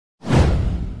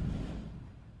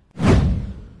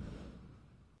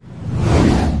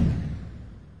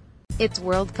It's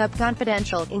World Cup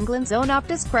confidential. England's own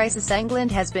Optus CRISISEngland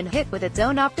has been hit with its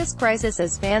own Optus crisis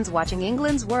as fans watching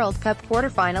England's World Cup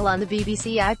quarter-final on the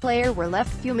BBC iPlayer were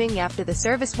left fuming after the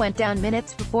service went down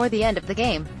minutes before the end of the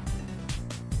game.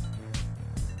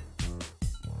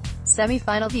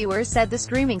 SemifinalViewers said the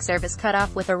streaming service cut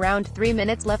off with around 3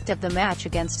 minutes left of the match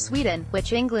against Sweden,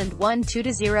 which England won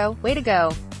 2-0. Way to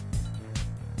go.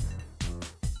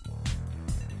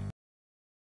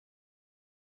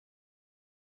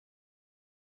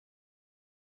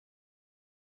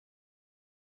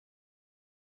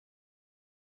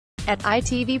 At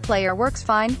iTV works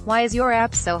fine, why is your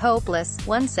app so hopeless?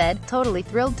 One said, totally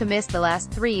thrilled to miss the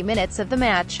last 3 minutes of the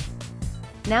match.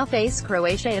 Now face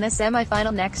Croatia in a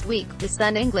semi-final next week. The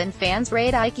stunned England fans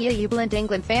raid Ikea. Jubilant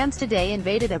England fans today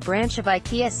invaded a branch of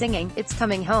Ikea singing, "It's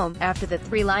Coming Home," after the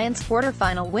Three Lions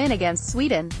quarter-final win against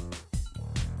Sweden.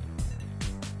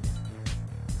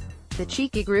 The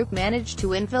cheeky group managed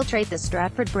to infiltrate the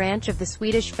Stratford branch of the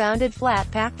Swedish-founded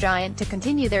flat-pack giant to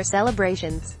continue their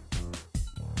celebrations.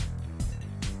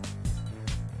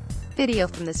 Video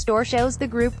from the store shows the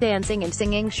group dancing and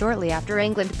singing shortly after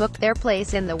England booked their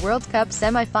place in the World Cup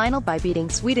semi-final by beating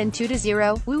Sweden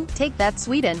 2-0. Woo, take that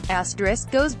Sweden! Asterisk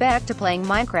goes back to playing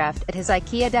Minecraft at his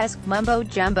Ikea desk. Mumbo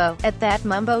Jumbo. At that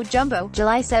Mumbo Jumbo,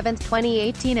 July 7,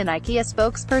 2018, an Ikea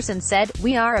spokesperson said,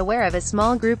 "We are aware of a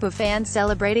small group of fans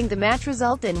celebrating the match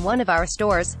result in one of our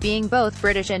stores. Being both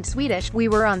British and Swedish, we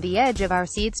were on the edge of our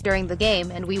seats during the game,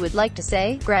 and we would like to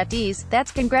say, gratis,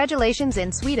 that's congratulations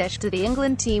in Swedish to the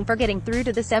England team for getting through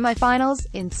to the semi-finals.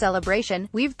 In celebration,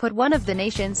 we've put one of the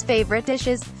nation's favorite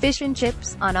dishes, fish and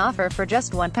chips, on offer for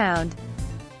just £1.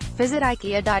 Visit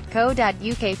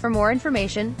ikea.co.uk for more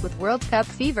information." With World Cup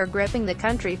fever gripping the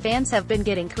country, fans have been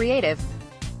getting creative.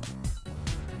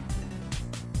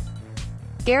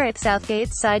 Gareth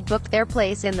Southgate's side booked their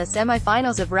place in the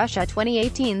semi-finals of Russia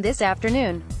 2018 this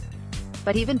afternoon.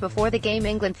 But even before the game,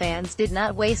 England fans did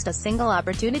not waste a single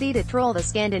opportunity to troll the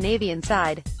Scandinavian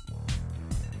side.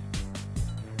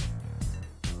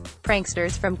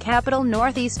 Pranksters from capital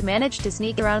Northeast managed to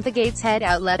sneak around the Gateshead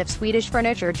outlet of Swedish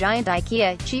furniture giant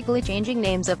Ikea, cheekily changing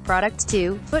names of products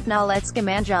to "Fotnolletska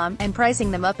Manjam" and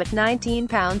pricing them up at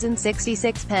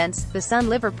 £19.66. The Sun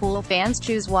Liverpool fans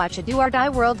choose watch a do-or-die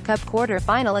World Cup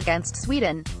quarter-final against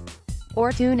Sweden,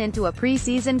 or tune into a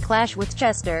pre-season clash with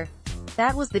Chester.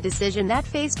 That was the decision that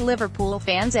faced Liverpool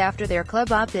fans after their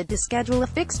club opted to schedule a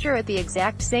fixture at the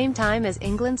exact same time as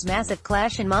England's massive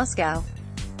clash in Moscow.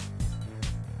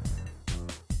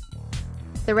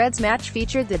 The Reds match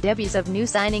featured the debuts of new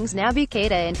signings Naby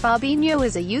Keita and Fabinho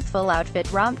as a youthful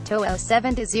outfit romped to a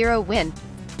 7-0 win.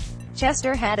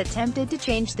 Chester had attempted to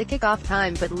change the kickoff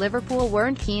time, but Liverpool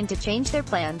weren't keen to change their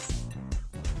plans.